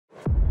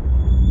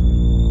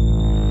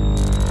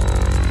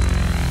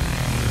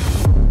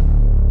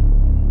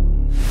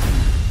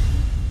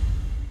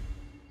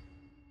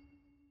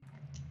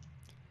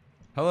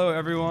Hello,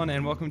 everyone,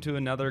 and welcome to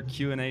another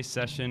Q&A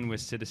session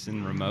with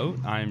Citizen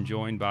Remote. I'm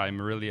joined by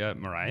Marilia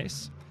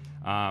Maras.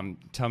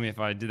 Tell me if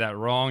I did that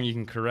wrong, you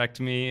can correct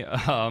me.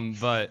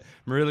 But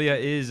Marilia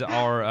is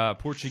our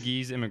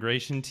Portuguese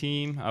immigration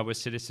team with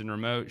Citizen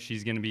Remote.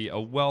 She's going to be a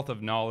wealth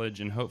of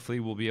knowledge, and hopefully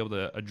we'll be able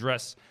to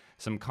address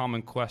some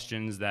common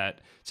questions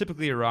that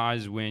typically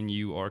arise when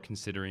you are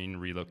considering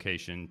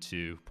relocation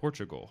to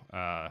Portugal.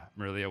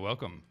 Marilia,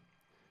 welcome.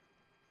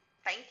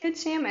 Thank you,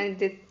 Tim, and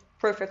did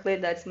perfectly.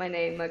 That's my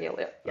name,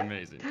 Marilia. Yeah.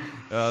 Amazing.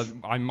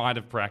 I might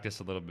have practiced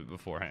a little bit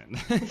beforehand.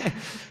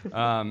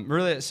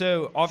 Really,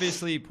 so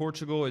obviously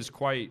Portugal is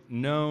quite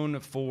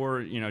known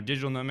for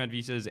digital nomad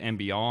visas and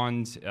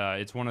beyond.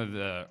 It's one of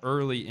the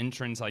early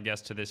entrants, I guess,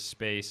 to this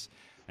space.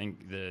 I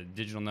think the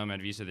digital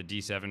nomad visa, the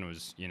D7,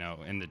 was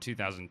in the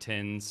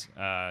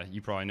 2010s.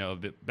 You probably know a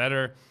bit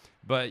better.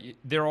 But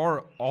there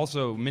are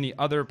also many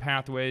other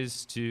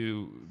pathways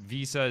to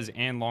visas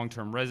and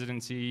long-term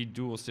residency,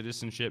 dual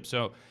citizenship.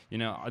 So,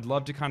 I'd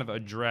love to kind of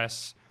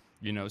address,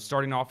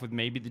 starting off with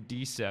maybe the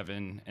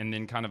D7 and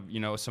then kind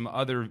of, some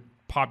other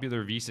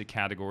popular visa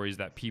categories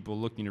that people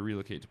looking to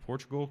relocate to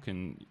Portugal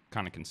can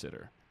kind of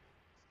consider.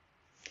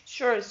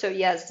 Sure. So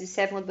yes, the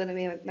seventh would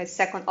be my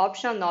second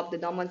option, not the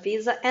nomad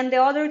visa. And the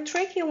other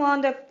tricky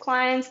one that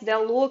clients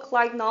that look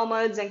like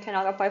nomads and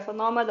cannot apply for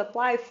nomad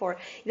apply for.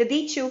 The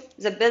D2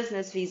 is a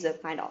business visa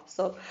kind of.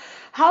 So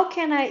how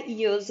can I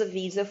use a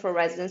visa for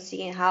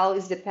residency and how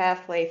is the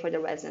pathway for the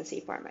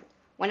residency permit?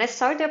 When I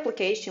start the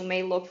application, you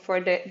may look for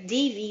the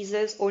D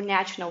visas or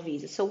national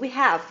visas. So we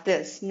have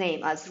this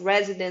name as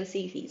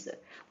residency visa.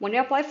 When you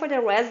apply for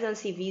the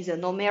residency visa,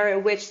 no matter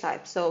which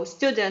type, so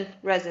student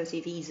residency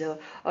visa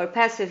or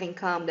passive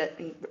income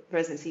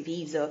residency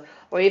visa,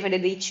 or even the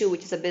D2,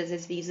 which is a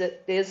business visa,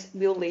 this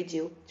will lead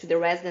you to the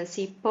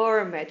residency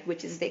permit,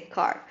 which is the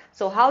card.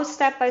 So how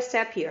step by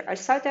step here? I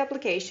start the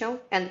application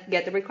and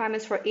get the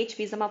requirements for each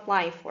visa I'm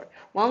applying for.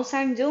 Once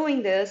I'm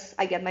doing this,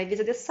 I get my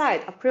visa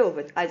decided,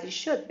 approved, as it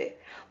should be.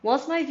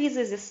 Once my visa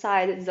is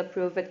decided, is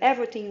approved,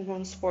 everything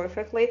runs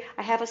perfectly,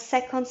 I have a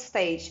second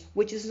stage,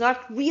 which is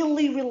not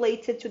really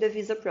related to the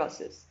visa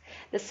process.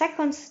 The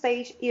second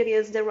stage, it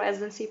is the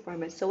residency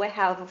permit. So I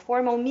have a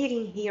formal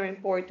meeting here in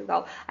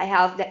Portugal. I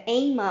have the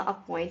EMA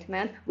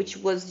appointment, which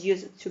was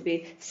used to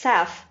be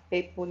SAF.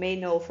 People may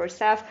know for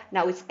SAF.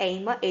 Now it's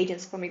EMA,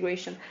 Agents for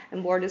Migration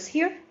and Borders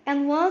here.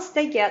 And once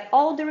they get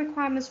all the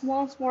requirements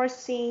once more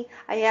seen,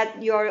 I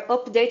had your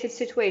updated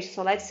situation.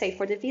 So let's say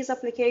for the visa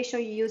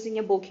application, you're using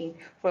a booking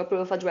for a proof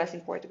of address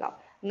in Portugal.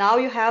 Now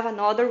you have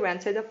another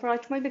rented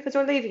apartment because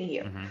you're living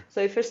here.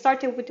 So if you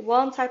started with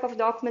one type of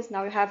documents,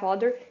 now you have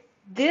other.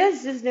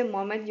 This is the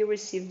moment you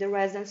receive the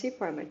residency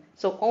permit.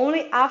 So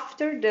only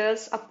after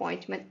this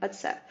appointment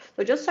accept.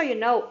 So just so you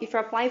know, if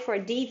you're applying for a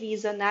D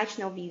visa,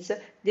 national visa,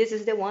 this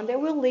is the one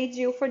that will lead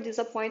you for this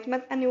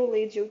appointment and it will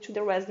lead you to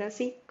the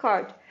residency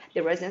card.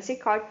 The residency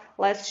card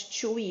lasts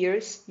 2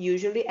 years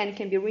usually and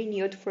can be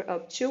renewed for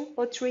up to 2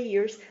 or 3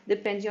 years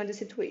depending on the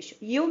situation.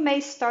 You may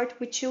start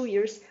with 2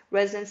 years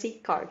residency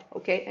card,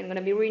 okay? And going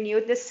to be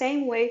renewed the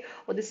same way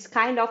or this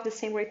kind of the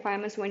same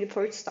requirements when you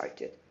first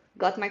started.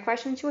 Got my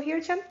question to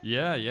here, Tim?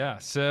 Yeah.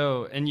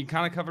 So, and you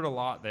kind of covered a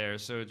lot there,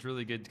 so it's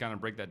really good to kind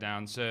of break that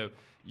down. So,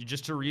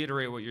 just to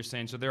reiterate what you're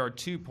saying, so there are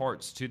two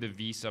parts to the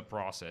visa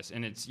process,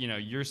 and it's,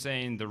 you're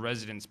saying the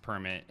residence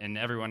permit, and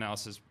everyone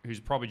else who's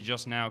probably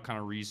just now kind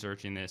of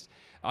researching this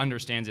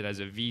understands it as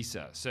a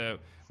visa. So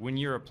when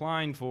you're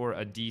applying for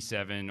a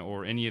D7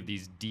 or any of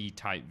these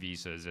D-type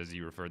visas, as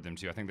you referred them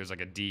to, I think there's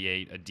like a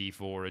D8, a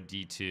D4, a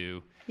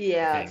D2.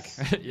 Yes.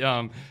 I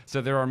think.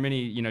 So there are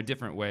many,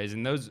 different ways,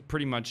 and those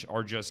pretty much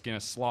are just going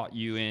to slot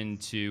you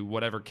into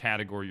whatever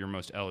category you're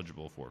most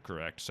eligible for,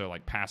 correct? So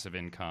like passive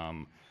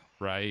income,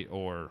 right?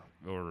 Or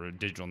a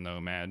digital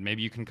nomad.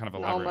 Maybe you can kind of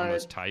elaborate on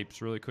those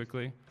types really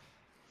quickly.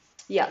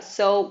 Yeah,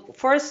 so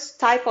first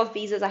type of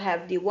visas I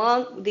have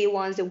D1.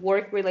 D1 is the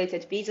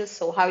work-related visas.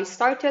 So how it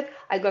started,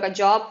 I got a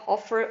job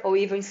offer or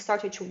even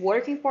started to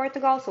work in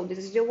Portugal. So this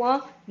is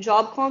D1,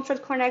 job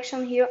contract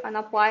connection here and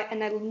apply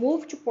and I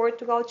moved to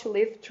Portugal to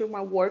live through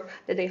my work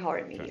that they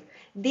hired me here.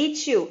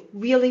 D2,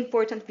 really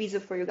important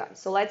visa for you guys.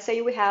 So let's say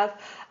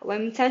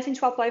I'm intending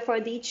to apply for a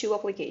D2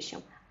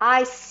 application.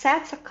 I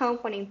set a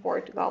company in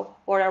Portugal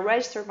or I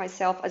registered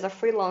myself as a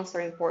freelancer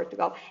in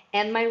Portugal.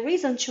 And my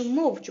reason to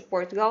move to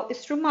Portugal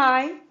is through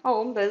my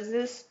own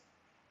business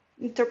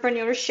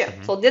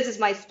entrepreneurship. So this is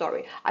my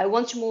story. I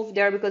want to move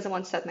there because I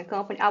want to set my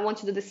company. I want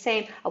to do the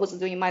same I was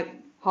doing in my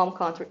home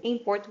country in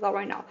Portugal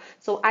right now.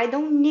 So I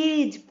don't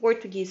need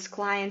Portuguese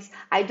clients.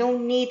 I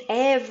don't need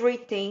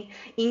everything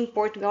in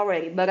Portugal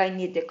already, but I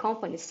need the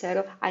company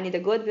setup. I need a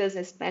good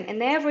business plan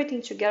and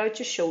everything together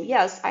to show,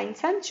 yes, I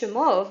intend to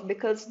move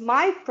because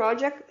my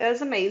project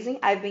is amazing.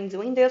 I've been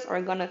doing this or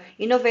I'm going to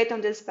innovate on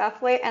this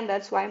pathway and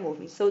that's why I'm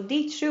moving. So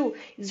D2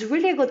 is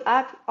really a good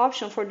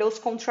option for those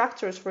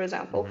contractors, for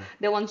example.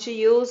 They want to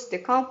use the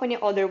company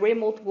or the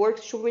remote work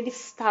to really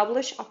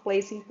establish a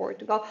place in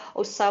Portugal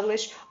or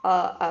establish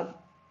a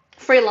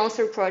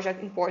freelancer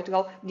project in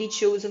Portugal,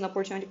 D2 is an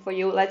opportunity for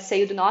you. Let's say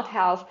you do not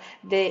have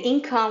the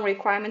income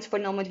requirements for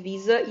Nomad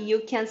Visa,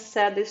 you can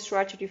set the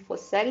strategy for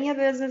setting a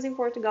business in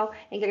Portugal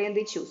and getting a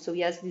D2. So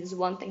yes, this is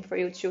one thing for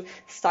you to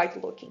start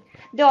looking.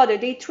 The other,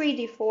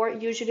 D3,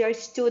 D4, usually are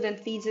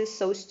student visas.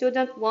 So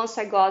student, once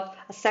I got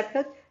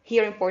accepted,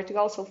 here in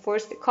Portugal. So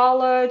first the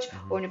college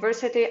or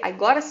university, I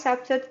got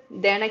accepted,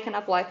 then I can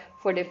apply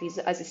for the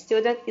visa as a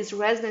student. Is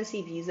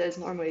residency visas,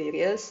 normally it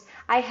is.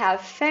 I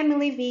have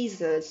family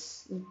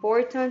visas,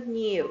 important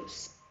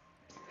news.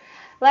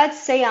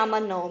 Let's say I'm a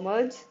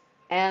nomad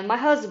and my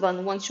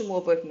husband wants to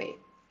move with me.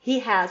 He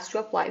has to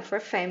apply for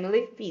a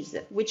family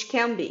visa, which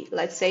can be,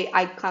 let's say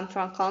I come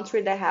from a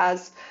country that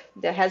has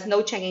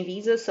no Schengen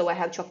visa, so I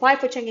have to apply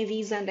for Schengen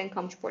visa and then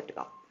come to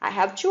Portugal. I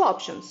have two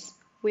options.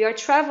 We are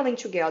traveling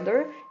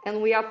together and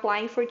we are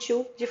applying for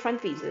two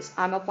different visas.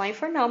 I'm applying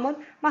for Nomad,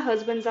 my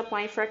husband is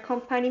applying for a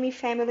company me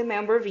family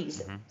member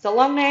visa. It's a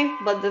long name,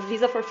 but the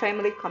visa for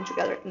family come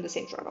together in the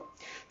same travel.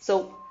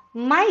 So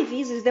my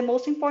visa is the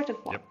most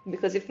important one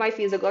because if my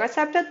visa got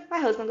accepted, my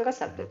husband got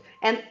accepted.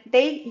 And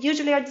they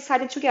usually are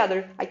decided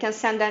together. I can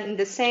send them in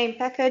the same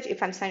package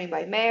if I'm sending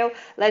by mail.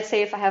 Let's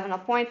say if I have an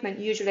appointment,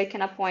 usually I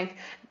can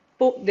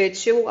put the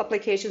two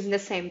applications in the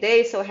same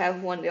day, so I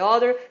have one the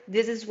other.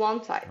 This is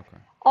one type.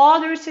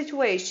 Other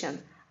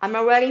situation, I'm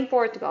already in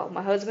Portugal.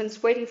 My husband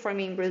is waiting for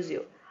me in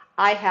Brazil.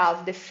 I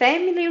have the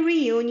family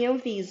reunion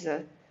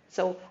visa.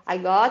 So I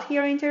got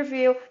here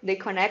interview, they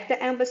connect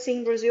the embassy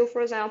in Brazil,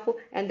 for example,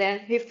 and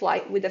then he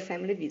fly with the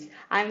family visa.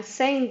 I'm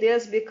saying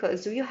this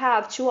because you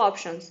have two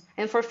options.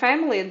 And for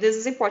family, this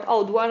is important.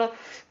 Oh, do you want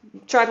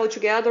to travel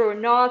together or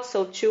not?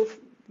 So two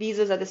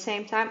visas at the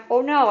same time.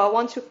 Oh no, I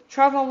want to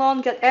travel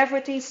alone, get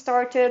everything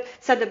started,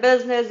 set the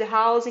business, the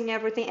housing,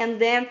 everything, and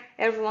then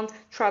everyone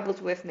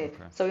travels with me.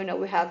 So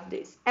we have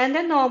this. And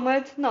then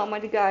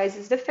Nomad guys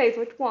is the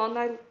favorite one.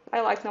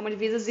 I like Nomad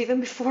visas even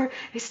before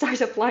I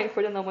start applying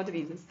for the Nomad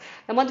visas.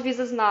 Nomad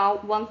visas now,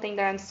 one thing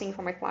that I'm seeing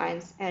from my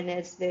clients, and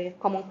it's the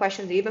common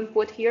question they even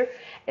put here,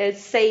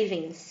 is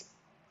savings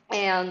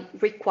and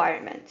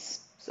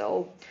requirements.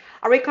 So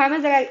a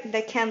requirement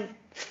that can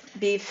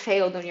be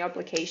failed on your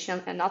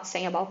application, and not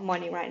saying about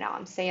money right now.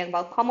 I'm saying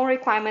about common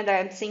requirement that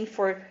I'm seeing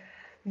for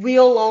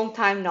real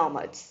long-time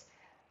nomads.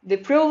 The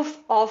proof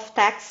of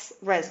tax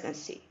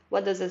residency.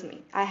 What does this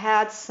mean? I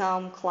had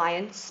some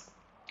clients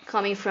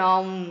coming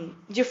from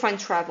different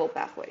travel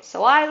pathways.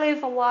 So I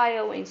live a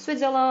while in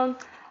Switzerland.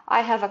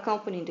 I have a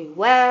company in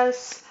the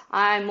US.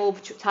 I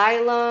moved to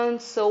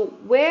Thailand. So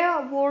where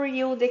were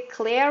you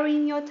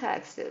declaring your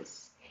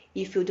taxes?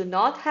 If you do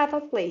not have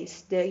a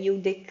place that you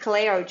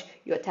declared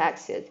your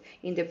taxes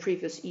in the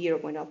previous year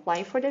when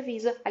applying for the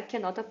visa, I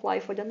cannot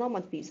apply for the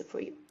Nomad visa for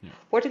you.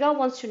 Portugal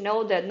wants to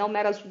know that no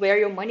matter where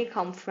your money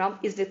comes from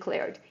is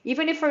declared.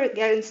 Even if you're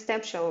getting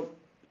stamp show,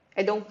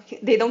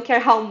 they don't care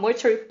how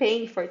much you're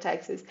paying for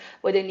taxes,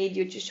 but they need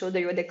you to show that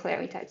you're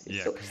declaring taxes.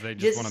 Yeah, because they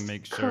just want to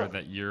make sure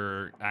that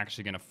you're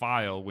actually going to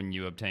file when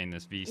you obtain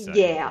this visa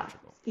in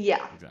Portugal.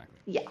 Yeah, exactly.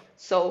 Yeah.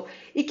 So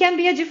it can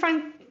be a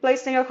different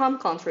place than your home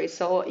country.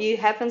 So it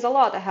happens a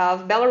lot. I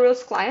have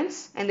Belarus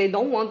clients and they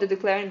don't want to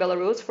declare in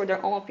Belarus for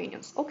their own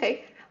opinions.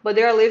 Okay, but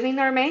they are living in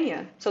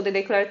Armenia, so they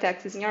declare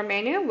taxes in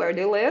Armenia where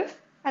they live,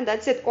 and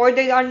that's it. Or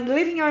they are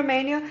living in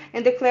Armenia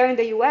and declare in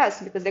the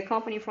US because the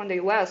company from the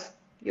US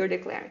you're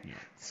declaring.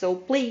 So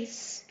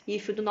please,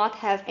 if you do not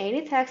have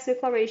any tax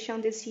declaration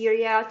this year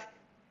yet,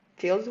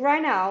 fill it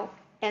right now,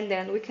 and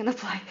then we can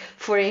apply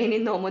for any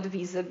Nomad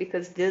visa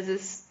because this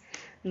is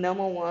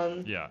number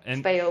one.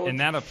 And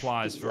that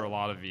applies for a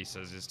lot of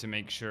visas, is to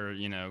make sure,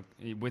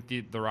 with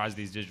the rise of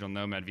these digital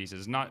nomad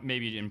visas, not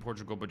maybe in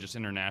Portugal, but just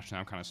internationally,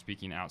 I'm kind of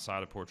speaking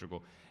outside of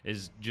Portugal,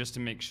 is just to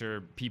make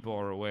sure people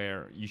are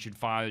aware you should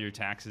file your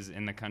taxes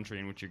in the country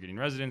in which you're getting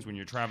residence when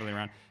you're traveling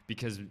around,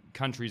 because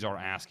countries are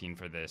asking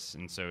for this,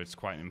 and so it's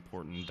quite an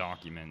important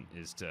document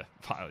is to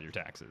file your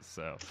taxes.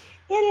 So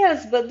it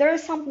is, but there are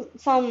some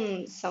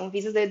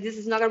visas that this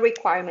is not a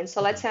requirement.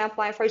 So let's say I'm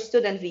applying for a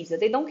student visa,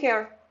 they don't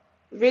care.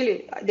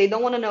 Really, they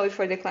don't want to know if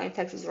you're declaring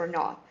taxes or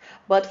not.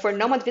 But for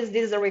Nomad visa,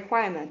 this is a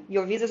requirement.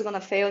 Your visa is going to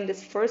fail in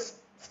this first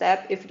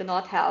step if you do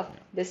not have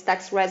this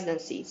tax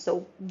residency.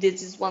 So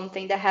this is one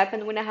thing that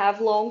happened when I have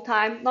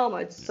long-time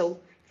nomads. So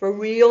for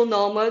real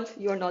nomad,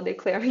 you're not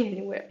declaring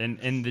anywhere.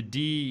 And the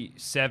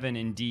D7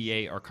 and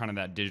D8 are kind of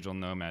that digital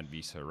nomad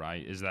visa,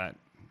 right? Is that,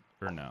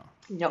 or no?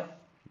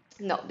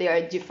 No, they are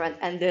different.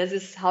 And this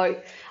is how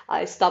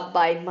I stop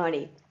by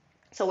money.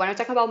 So when I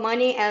talk about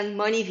money and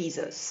money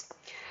visas,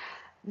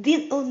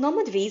 the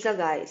Nomad visa,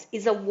 guys,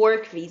 is a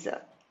work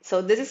visa.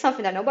 So this is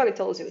something that nobody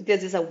tells you.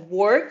 This is a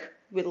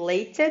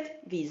work-related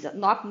visa,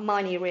 not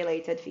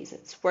money-related visa.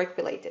 It's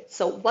work-related.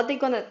 So what they're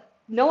going to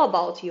know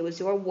about you is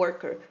you're a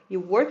worker. You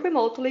work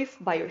remotely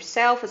by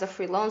yourself as a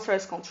freelancer,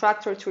 as a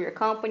contractor to your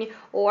company,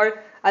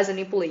 or as an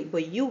employee,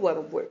 but you are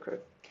a worker.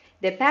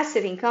 The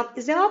passive income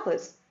is the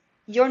opposite.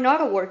 You're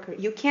not a worker.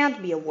 You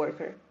can't be a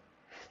worker.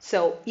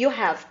 So you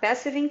have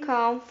passive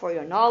income for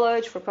your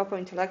knowledge, for proper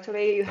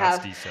intellectually. You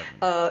have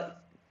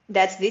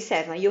That's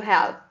D7. You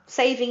have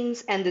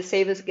savings, and the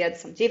savings get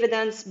some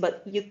dividends,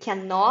 but you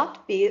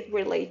cannot be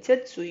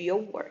related to your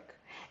work.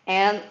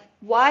 And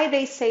why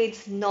they say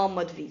it's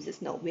nomad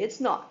visas? No, it's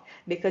not.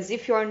 Because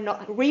if you are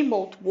not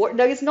remote work,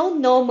 there is no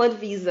nomad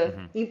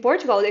visa. In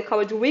Portugal, they call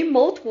it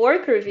remote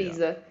worker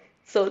visa.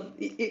 So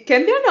it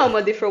can be a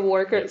nomad if you're a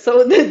worker.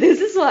 So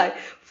this is why.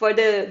 For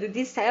the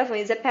D7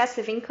 is a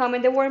passive income,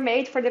 and they were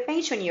made for the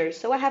pensioners.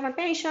 So I have my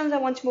pensions, I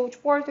want to move to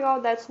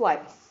Portugal, that's why.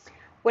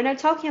 When I'm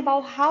talking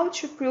about how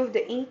to prove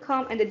the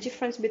income and the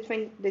difference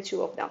between the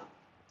two of them,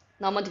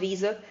 nomad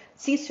visa,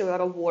 since you're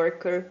a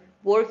worker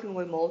working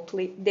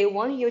remotely, they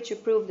want you to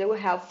prove that you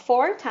have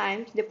 4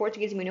 times the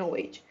Portuguese minimum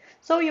wage.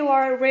 So you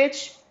are a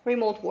rich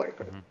remote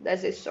worker.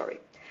 That's the story.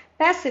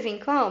 Passive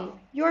income,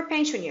 you're a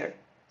pensioner.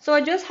 So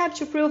I just have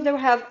to prove that you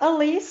have at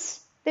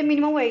least the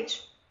minimum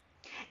wage.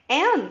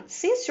 And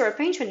since you're a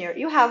pensioner,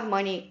 you have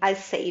money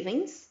as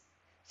savings.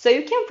 So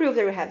you can prove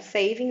that you have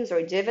savings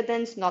or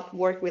dividends, not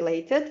work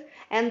related.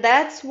 And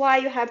that's why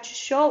you have to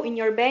show in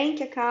your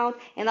bank account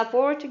and a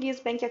Portuguese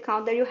bank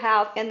account that you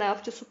have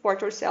enough to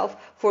support yourself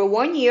for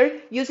 1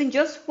 year using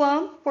just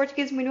one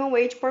Portuguese minimum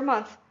wage per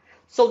month.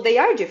 So they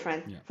are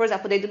different. For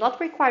example, they do not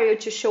require you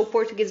to show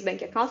Portuguese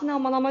bank account in a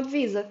nomad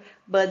visa,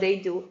 but they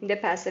do in the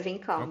passive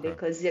income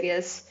because it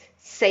is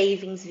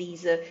savings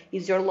visa,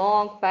 is your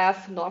long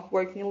path, not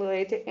working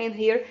related, and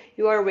here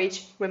you are a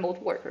rich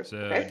remote worker. So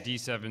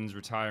D7's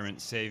retirement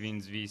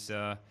savings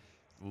visa,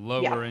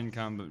 lower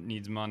income but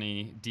needs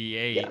money.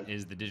 D8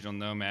 is the digital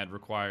nomad,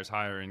 requires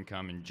higher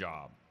income and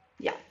job.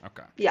 Yeah.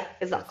 Okay. Yeah,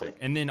 exactly.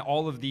 Perfect. And then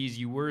all of these,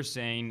 you were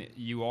saying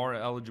you are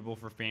eligible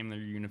for family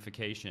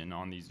reunification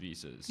on these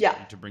visas. Yeah.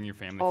 To bring your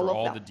family for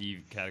all the D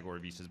category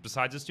visas,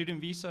 besides a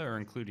student visa or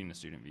including a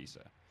student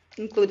visa?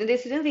 Including the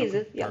student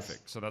visa, yes.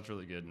 Perfect. So that's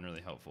really good and really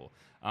helpful.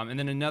 And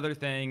then another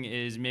thing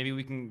is maybe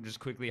we can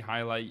just quickly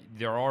highlight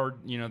there are,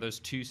 those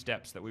 2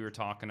 steps that we were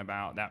talking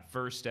about. That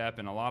first step,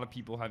 and a lot of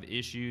people have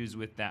issues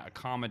with that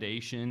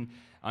accommodation,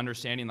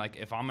 understanding like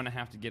if I'm going to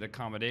have to get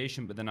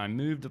accommodation, but then I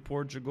move to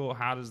Portugal,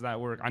 how does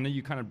that work? I know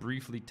you kind of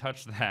briefly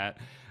touched that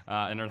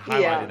and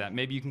highlighted that.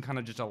 Maybe you can kind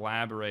of just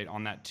elaborate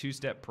on that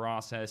 2-step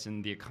process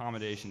and the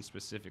accommodation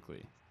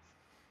specifically.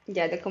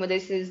 Yeah, the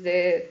accommodation is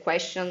the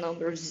question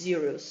number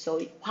 0.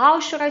 So how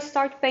should I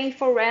start paying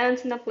for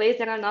rent in a place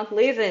that I'm not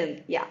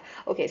living? Yeah.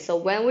 Okay, so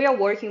when we are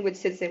working with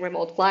citizen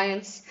remote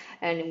clients,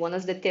 and one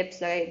of the tips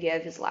that I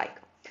give is like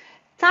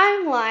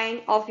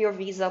timeline of your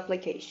visa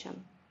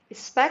application.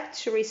 Expect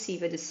to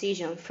receive a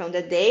decision from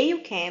the day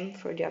you came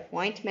for the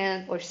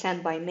appointment or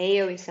sent by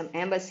mail in some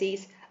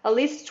embassies, at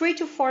least 3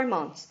 to 4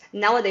 months.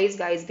 Nowadays,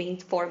 guys, being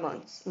 4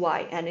 months.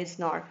 Why? And it's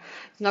not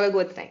a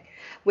good thing.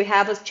 We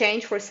have a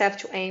change for SEF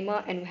to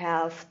AMA, and we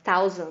have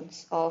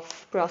thousands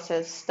of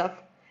process stuff.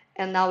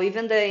 And now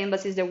even the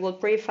embassies, they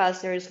work pretty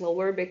fast, they're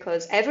slower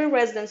because every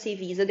residency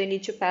visa they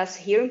need to pass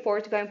here in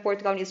Portugal, and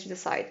Portugal needs to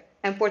decide.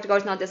 And Portugal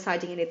is not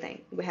deciding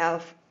anything. We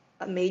have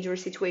a major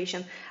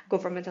situation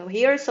governmental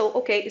here, so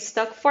okay, it's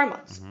stuck 4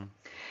 months.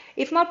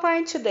 If I'm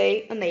applying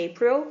today in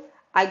April,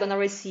 I'm gonna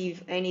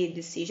receive any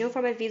decision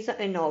for my visa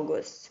in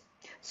August.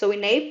 So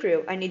in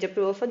April, I need a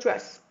proof of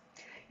address.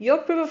 Your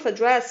proof of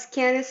address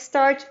can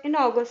start in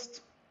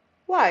August.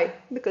 Why?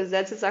 Because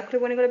that's exactly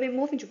when you're going to be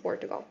moving to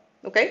Portugal.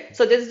 Okay?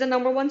 So this is the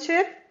number 1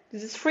 tip.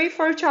 This is free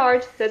for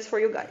charge. That's for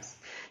you guys.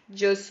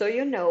 Just so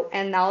you know.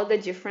 And now the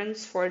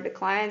difference for the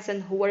clients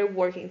and who are you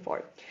working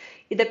for.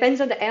 It depends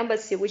on the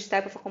embassy which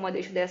type of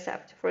accommodation they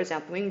accept. For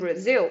example, in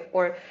Brazil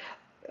or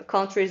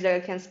countries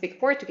that can speak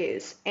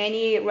Portuguese,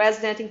 any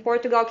resident in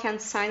Portugal can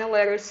sign a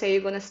letter, say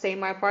you're going to stay in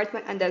my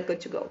apartment, and that's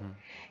good to go.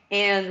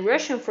 And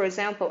Russian, for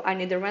example, I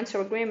need a rental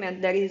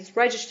agreement that is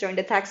registered in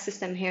the tax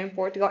system here in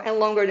Portugal and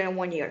longer than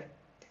 1 year.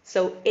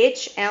 So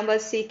each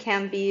embassy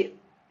can be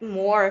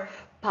more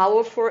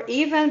powerful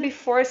even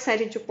before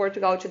sending to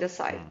Portugal to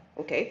decide,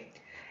 okay?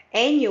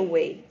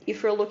 Anyway,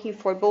 if you're looking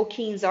for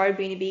bookings,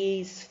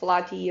 Airbnbs,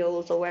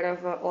 Flatels, or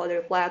whatever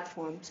other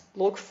platforms,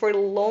 look for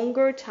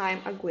longer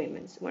time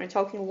agreements. When I'm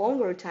talking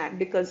longer time,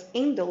 because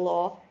in the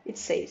law, it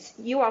says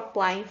you are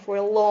applying for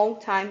a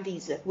long time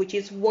visa, which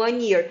is 1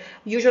 year.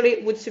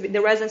 Usually,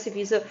 the residency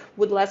visa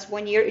would last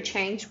 1 year, it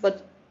changed,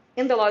 but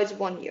in the law, it's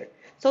 1 year.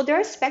 So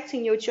they're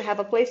expecting you to have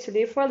a place to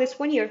live for at least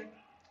 1 year.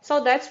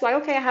 So that's why,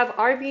 okay, I have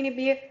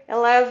Airbnb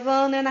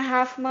 11 and a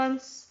half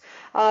months,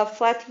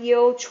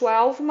 Flateo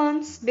 12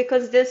 months,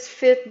 because this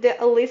fit the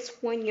at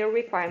least 1 year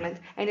requirement.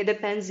 And it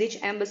depends each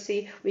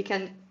embassy. We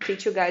can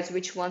teach you guys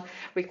which one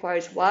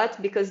requires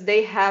what, because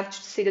they have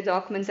to see the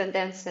documents and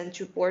then send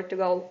to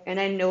Portugal. And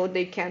I know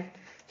they can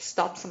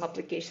stop some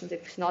applications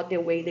if it's not the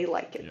way they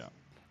like it. Yeah.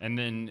 And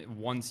then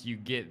once you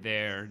get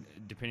there,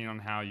 depending on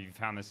how you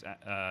found this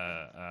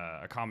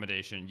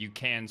accommodation, you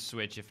can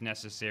switch if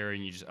necessary,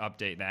 and you just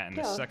update that in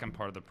the second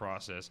part of the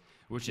process,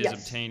 which is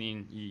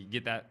obtaining, you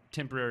get that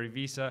temporary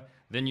visa,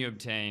 then you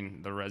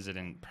obtain the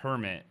resident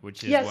permit,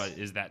 which is Yes. what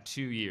is that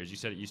 2 years? You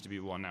said it used to be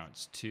one, now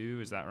it's two.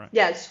 Is that right?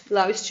 Yes,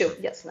 now it's two.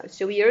 Perfect. Yes, now it's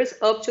 2 years,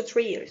 up to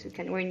 3 years. You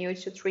can renew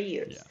it to 3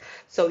 years. Yeah.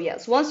 So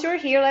yes, once you're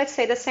here, let's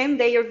say the same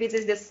day your visa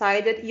is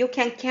decided, you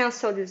can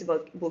cancel this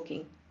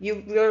booking.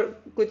 You're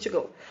good to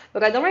go.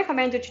 But I don't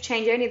recommend you to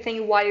change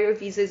anything while your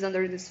visa is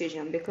under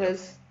decision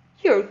because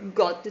you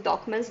got the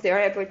documents there,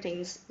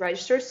 everything's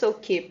registered, so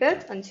keep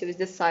it until it's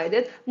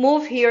decided.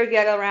 Move here,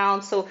 get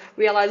around, so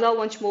realize, oh, I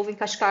want to move in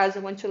Cascais, I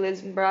want to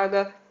live in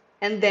Braga,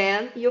 and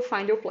then you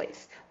find your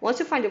place. Once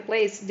you find your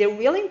place, the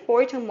really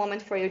important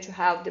moment for you to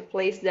have the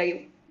place that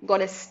you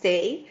gotta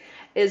stay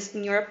is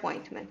in your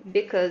appointment,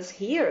 because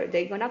here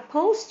they're gonna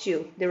post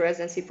you the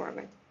residency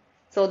permit.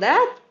 So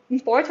that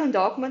important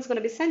document is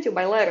gonna be sent to you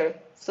by letter.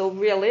 So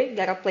really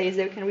get a place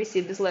that you can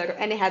receive this letter,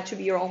 and it had to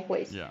be your own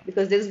place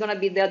because this is gonna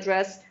be the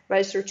address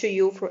registered to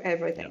you for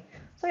everything.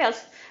 So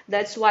yes,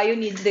 that's why you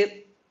need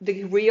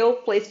the real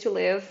place to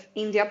live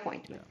in the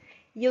appointment.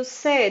 You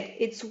said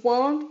it's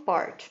one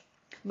part,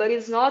 but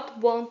it's not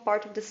one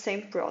part of the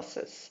same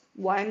process.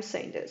 Why I'm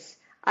saying this?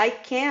 I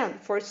can,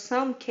 for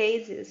some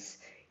cases,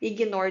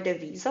 ignore the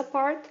visa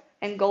part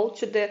and go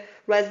to the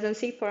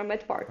residency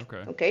permit part.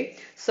 Okay?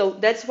 So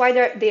that's why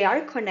they are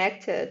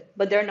connected,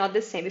 but they're not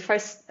the same.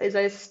 As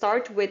I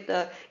start with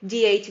the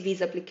D8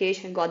 visa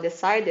application got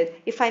decided,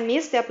 if I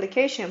miss the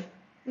application,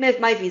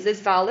 my visa is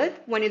valid.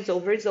 When it's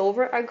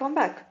over, I come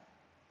back.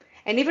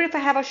 And even if I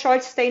have a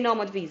short stay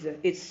nomad visa,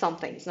 it's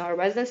something. It's not a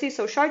residency,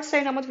 so short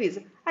stay nomad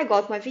visa. I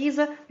got my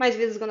visa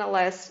is gonna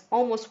last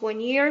almost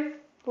 1 year,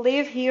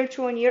 live here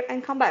to 1 year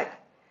and come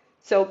back.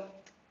 So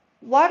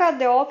what are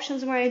the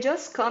options when I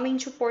just come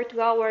into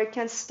Portugal where I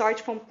can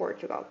start from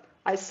Portugal?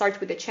 I start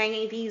with the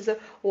Schengen visa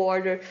or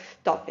other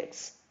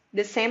topics.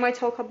 The same I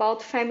talk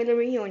about family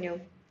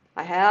reunion.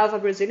 I have a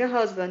Brazilian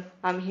husband,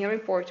 I'm here in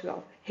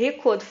Portugal. He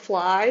could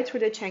fly through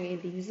the Schengen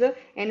visa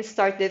and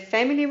start the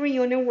family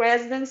reunion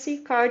residency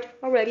card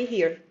already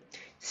here.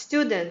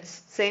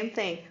 Students, same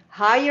thing.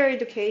 Higher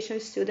education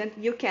student,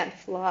 you can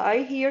fly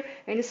here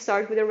and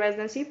start with a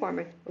residency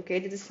permit. Okay,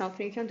 this is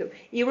something you can do.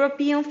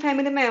 European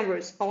family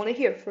members, only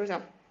here, for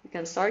example. You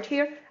can start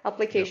here,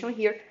 application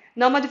here.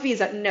 Nomad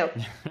visa, no.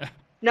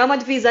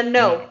 Nomad visa,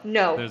 no.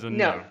 There's a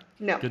no.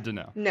 Good to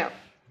know. No.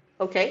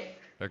 Okay?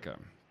 Okay.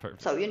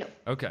 Perfect. So you know.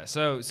 Okay,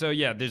 so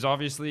yeah, there's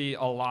obviously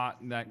a lot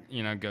that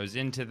goes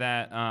into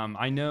that.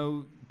 I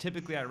know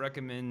typically I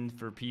recommend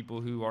for people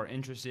who are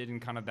interested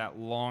in kind of that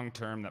long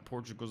term that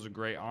Portugal's a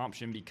great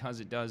option because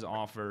it does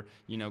offer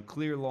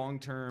clear long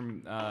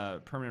term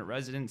permanent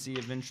residency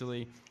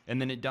eventually,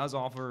 and then it does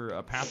offer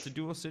a path to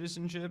dual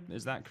citizenship.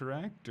 Is that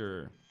correct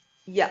or?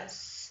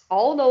 Yes,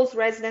 all those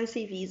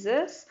residency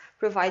visas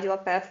provide you a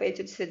pathway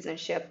to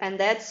citizenship, and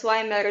that's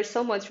why it matters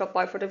so much to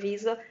apply for the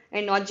visa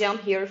and not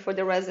jump here for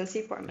the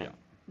residency permit.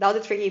 That's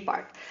the tricky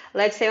part.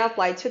 Let's say I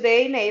applied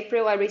today in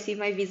April, I received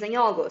my visa in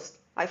August.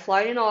 I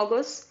fly in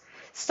August.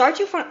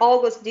 Starting from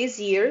August this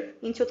year,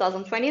 in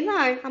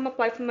 2029, I'm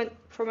applying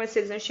for my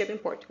citizenship in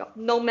Portugal.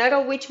 No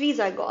matter which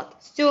visa I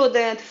got,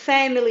 student,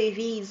 family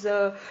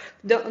visa,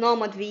 the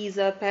nomad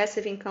visa,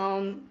 passive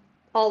income,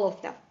 all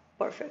of them.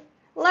 Perfect.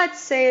 Let's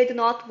say I do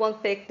not want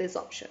to pick this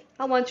option.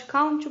 I want to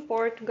come to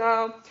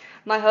Portugal.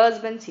 My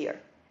husband's here.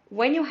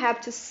 When you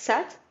have to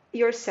set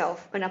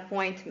yourself an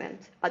appointment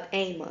at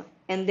AIMA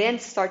and then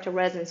start a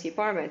residency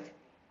permit,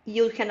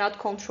 you cannot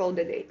control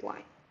the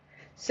deadline.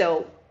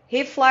 So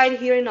he flies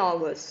here in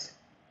August,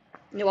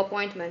 no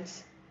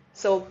appointments.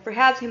 So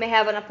perhaps he may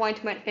have an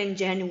appointment in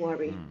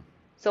January.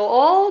 So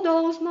all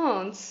those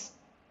months,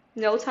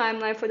 no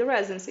timeline for the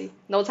residency,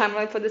 no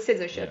timeline for the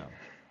citizenship.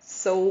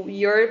 So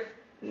you're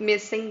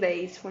missing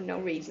days for no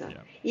reason.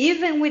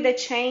 Even with the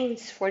change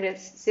for the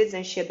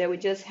citizenship that we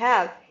just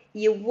have,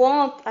 you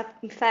won't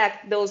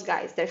affect those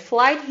guys. They're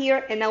flying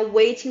here and are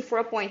waiting for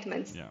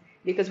appointments.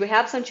 Because we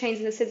have some change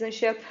in the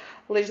citizenship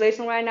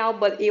legislation right now,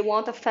 but it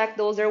won't affect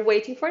those that are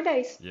waiting for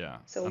days.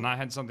 So, and I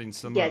had something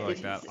similar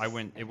like that.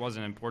 It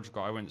wasn't in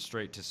Portugal. I went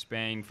straight to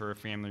Spain for a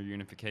family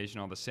reunification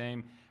all the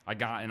same. I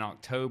got in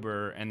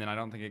October, and then I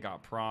don't think it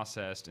got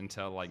processed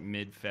until like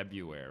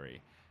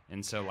mid-February.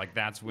 And so,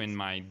 that's when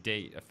my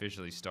date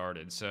officially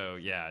started. So,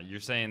 yeah, you're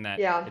saying that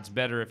it's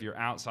better if you're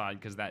outside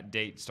because that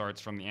date starts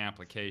from the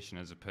application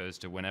as opposed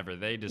to whenever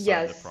they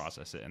decide to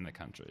process it in the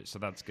country. So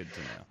that's good to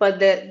know. But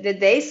the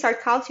days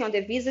start counting on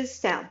the visa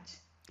stamped.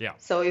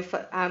 So if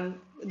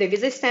the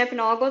visa is stamped in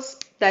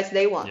August, that's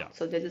day one.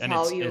 So this is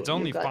how you. It's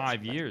only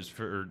 5 years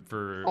for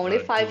only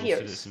 5 years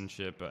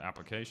citizenship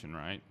application,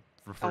 right?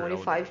 For only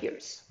 5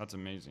 years. That's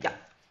amazing.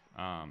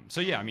 So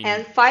yeah, I mean.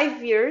 And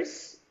 5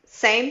 years.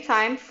 Same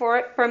time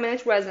for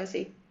permanent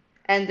residency.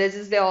 And this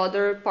is the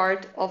other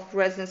part of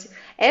residency.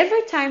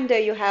 Every time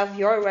that you have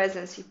your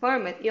residency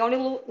permit, it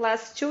only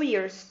lasts 2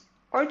 years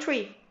or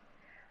 3.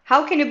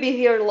 How can you be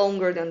here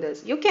longer than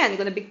this? You can,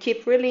 you're going to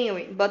keep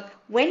renewing. But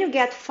when you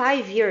get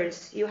 5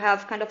 years, you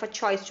have kind of a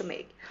choice to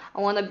make. I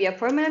want to be a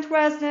permanent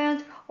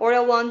resident or I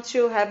want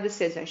to have the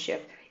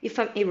citizenship. If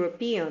I'm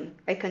European,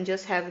 I can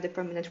just have the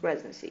permanent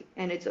residency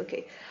and it's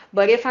okay.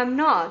 But if I'm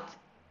not,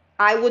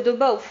 I would do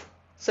both.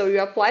 So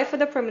you apply for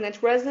the permanent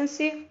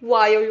residency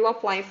while you're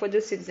applying for the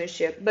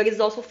citizenship, but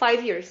it's also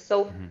 5 years. So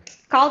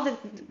call the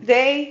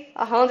day,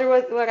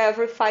 100,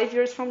 whatever, 5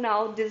 years from now,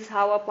 this is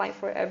how I apply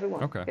for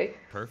everyone. Okay, Okay.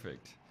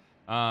 perfect.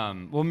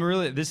 Well,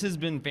 Marilia, this has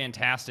been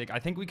fantastic. I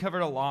think we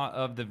covered a lot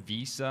of the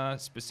visa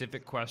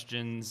specific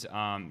questions,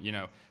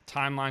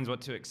 timelines,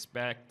 what to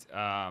expect.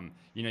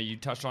 You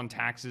touched on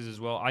taxes as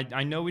well.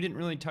 I know we didn't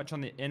really touch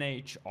on the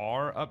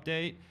NHR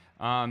update.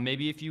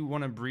 Maybe if you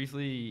want to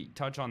briefly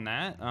touch on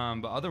that.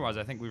 But otherwise,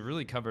 I think we've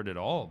really covered it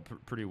all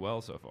pretty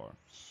well so far.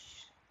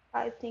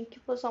 I think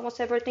it was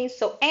almost everything.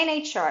 So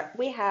NHR,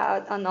 we had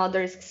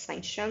another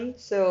extension.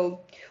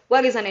 So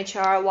what is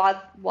NHR?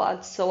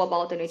 What's so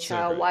about So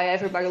NHR? great. Why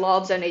everybody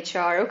loves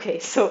NHR? Okay,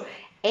 so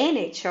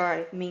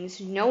NHR means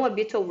no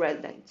habitual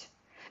resident.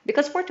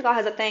 Because Portugal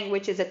has a thing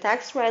which is a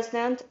tax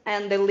resident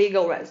and the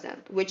legal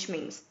resident, which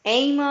means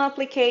AIMA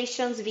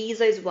applications,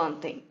 visa is one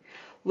thing.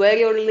 Where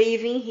you're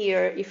living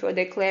here, if you're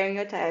declaring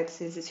your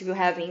taxes, if you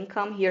have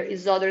income here,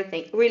 is other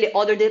thing. Really,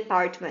 other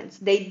departments,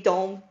 they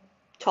don't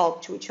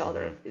talk to each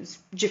other. It's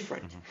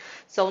different.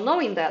 So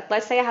knowing that,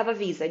 let's say I have a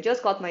visa, I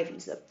just got my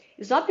visa.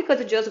 It's not because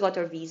you just got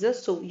your visa,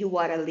 so you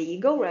are a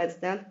legal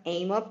resident,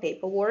 AIMA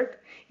paperwork,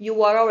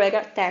 you are already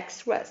a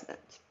tax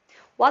resident.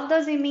 What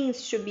does it mean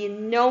to be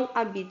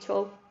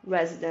non-habitual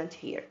resident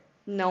here?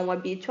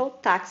 Non-habitual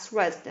tax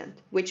resident,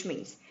 which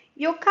means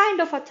you're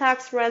kind of a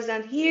tax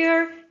resident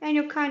here and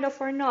you kind of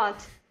are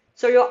not.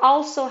 So you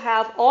also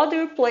have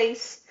other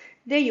place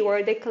that you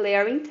are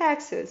declaring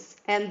taxes.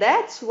 And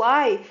that's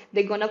why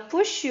they're gonna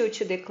push you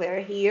to declare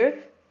here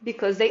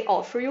because they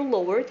offer you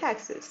lower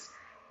taxes.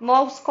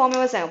 Most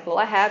common example,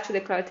 I have to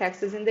declare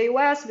taxes in the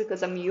US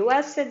because I'm a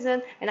US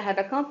citizen and I have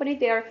a company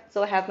there,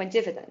 so I have my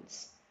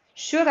dividends.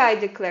 Should I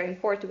declare in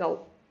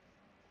Portugal?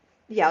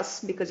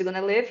 Yes, because you're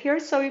gonna live here,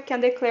 so you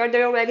can declare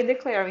they're already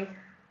declaring.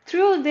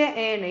 Through the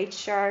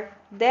NHR,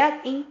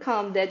 that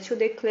income that you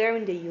declare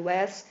in the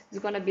US is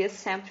gonna be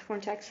exempt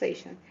from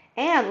taxation.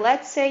 And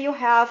let's say you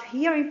have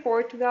here in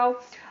Portugal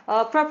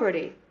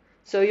property.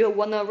 So you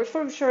wanna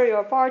refurbish your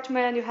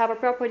apartment, you have a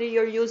property,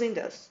 you're using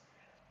this.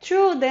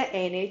 Through the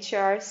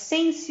NHR,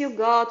 since you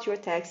got your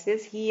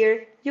taxes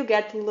here, you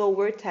get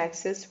lower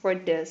taxes for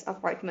this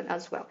apartment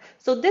as well.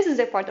 So this is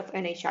a part of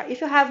NHR.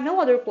 If you have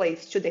no other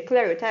place to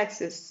declare your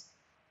taxes,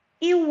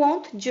 it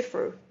won't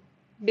differ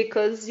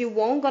because you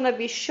won't gonna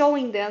be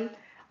showing them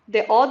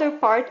the other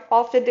part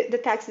of the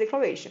tax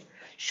declaration.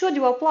 Should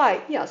you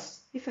apply? Yes.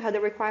 If you have the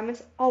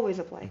requirements, always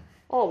apply.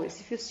 Always.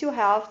 If you still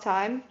have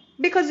time,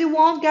 because you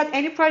won't get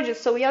any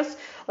prejudice. So yes,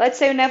 let's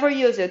say you never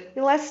use it.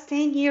 It lasts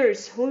 10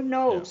 years. Who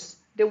knows?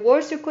 The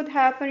worst that could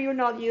happen, you're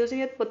not using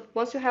it, but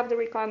once you have the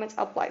requirements,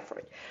 apply for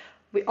it.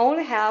 We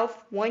only have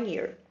 1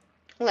 year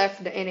left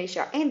for the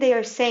NHR, and they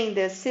are saying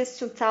this since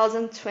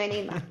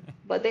 2029,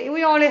 but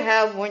we only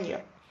have 1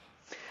 year.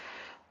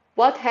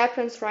 What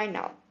happens right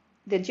now?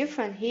 The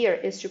difference here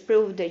is to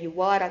prove that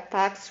you are a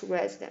tax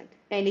resident,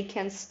 and it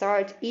can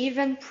start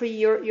even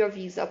prior your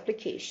visa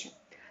application.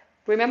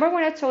 Remember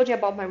when I told you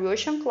about my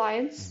Russian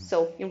clients?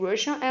 So in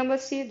Russian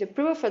embassy, the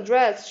proof of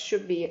address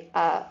should be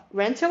a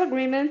rental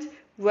agreement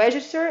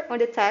registered on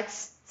the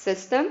tax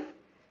system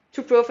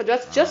to proof of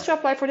address just to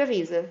apply for the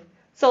visa.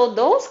 So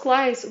those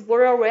clients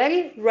were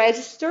already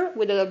registered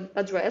with the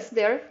address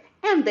there,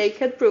 and they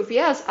could prove,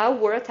 yes, I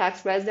were a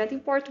tax resident in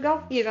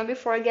Portugal even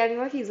before getting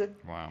my visa.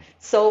 Wow.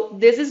 So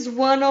this is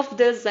one of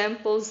the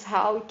examples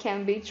how it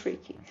can be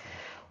tricky.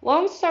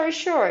 Long story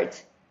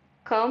short,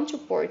 come to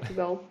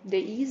Portugal. The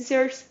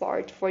easiest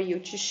part for you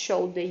to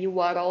show that you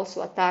are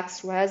also a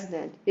tax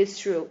resident is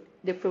through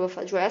the proof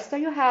of address that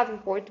you have in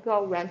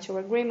Portugal, rental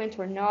agreement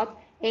or not,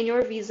 and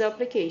your visa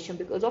application.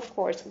 Because of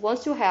course,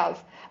 once you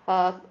have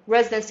a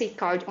residency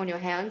card on your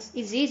hands,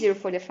 it's easier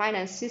for the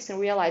finance system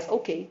to realize,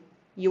 okay,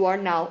 you are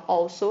now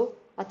also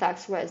a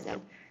tax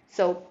resident.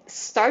 So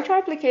start your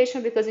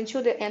application because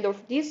until the end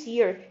of this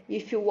year,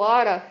 if you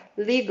are a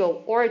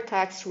legal or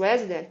tax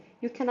resident,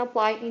 you can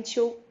apply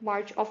until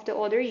March of the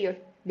other year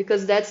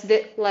because that's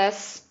the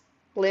last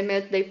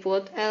limit they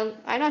put. And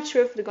I'm not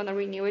sure if they're going to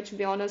renew it, to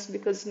be honest,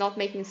 because it's not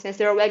making sense.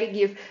 They already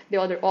give the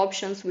other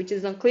options, which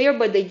is unclear,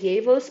 but they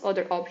gave us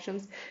other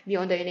options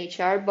beyond the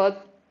NHR,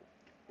 but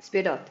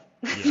speed up.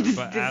 Yeah,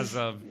 but as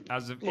of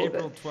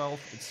April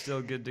 12th, it's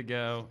still good to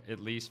go, at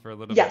least for a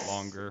little bit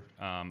longer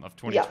of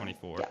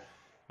 2024.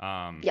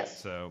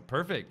 Yes. So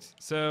perfect.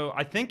 So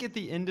I think at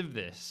the end of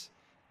this,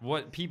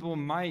 what people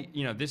might,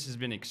 this has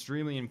been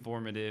extremely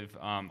informative.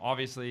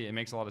 Obviously, it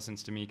makes a lot of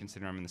sense to me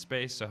considering I'm in the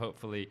space. So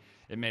hopefully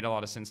it made a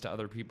lot of sense to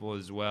other people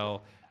as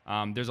well.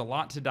 There's a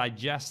lot to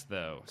digest,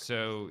 though.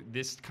 So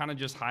this kind of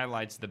just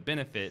highlights the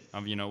benefit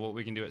of, what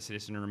we can do at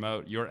Citizen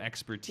Remote, your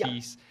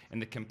expertise,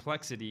 and the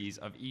complexities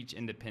of each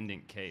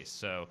independent case.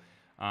 So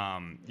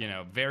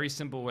Very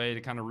simple way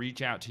to kind of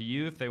reach out to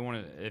you if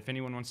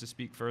anyone wants to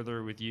speak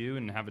further with you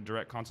and have a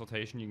direct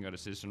consultation. You can go to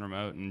Citizen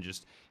Remote and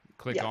just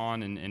click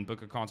on and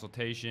book a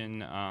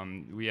consultation.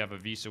 We have a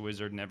visa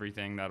wizard and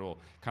everything that will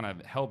kind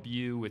of help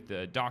you with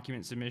the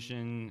document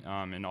submission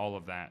and all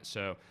of that.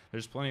 So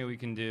there's plenty we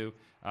can do.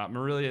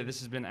 Marilia, this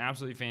has been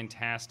absolutely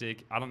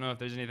fantastic. I don't know if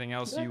there's anything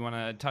else you want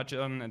to touch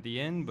on at the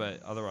end,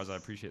 but otherwise I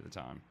appreciate the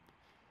time.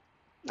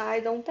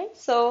 I don't think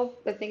so.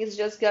 I think it's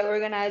just get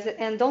organized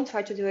and don't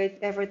try to do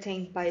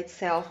everything by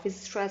itself. It's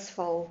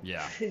stressful.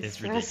 Yeah,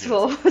 It's ridiculous.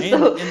 stressful.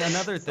 And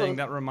another thing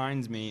that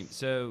reminds me,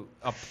 so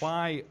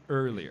apply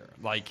earlier.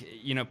 Like,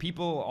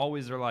 people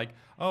always are like,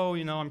 oh,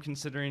 I'm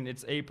considering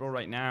it's April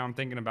right now. I'm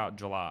thinking about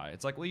July.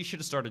 It's like, well, you should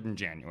have started in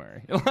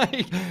January.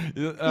 Really.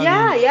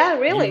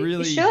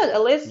 You should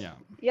at least.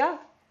 Yeah,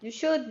 you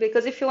should,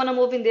 because if you want to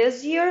move in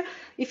this year,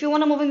 if you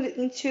want to move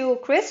into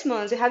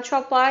Christmas, you have to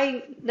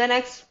apply the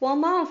next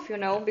 1 month,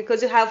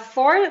 because you have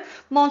 4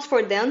 months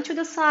for them to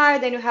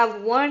decide, and you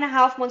have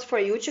 1.5 months for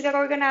you to get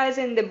organized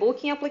in the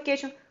booking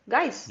application.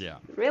 Guys,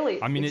 really,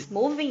 it's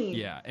moving.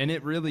 Yeah, and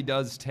it really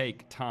does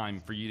take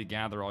time for you to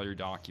gather all your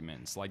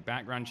documents. Like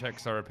background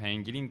checks are a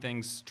pain, getting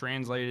things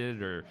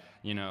translated or,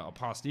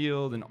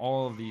 apostilled and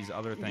all of these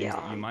other things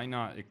that you might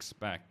not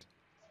expect.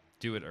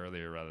 Do it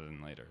earlier rather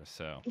than later.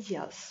 So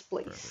yes,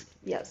 please. Perfect.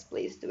 Yes,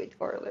 please do it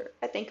earlier.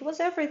 I think it was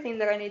everything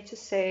that I need to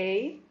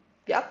say.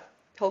 Yep.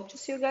 Hope to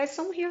see you guys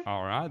soon here.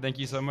 All right. Thank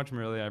you so much,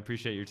 Marilia. I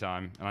appreciate your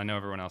time, and I know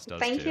everyone else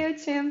does too. Thank you,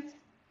 Tim.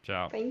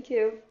 Ciao. Thank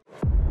you.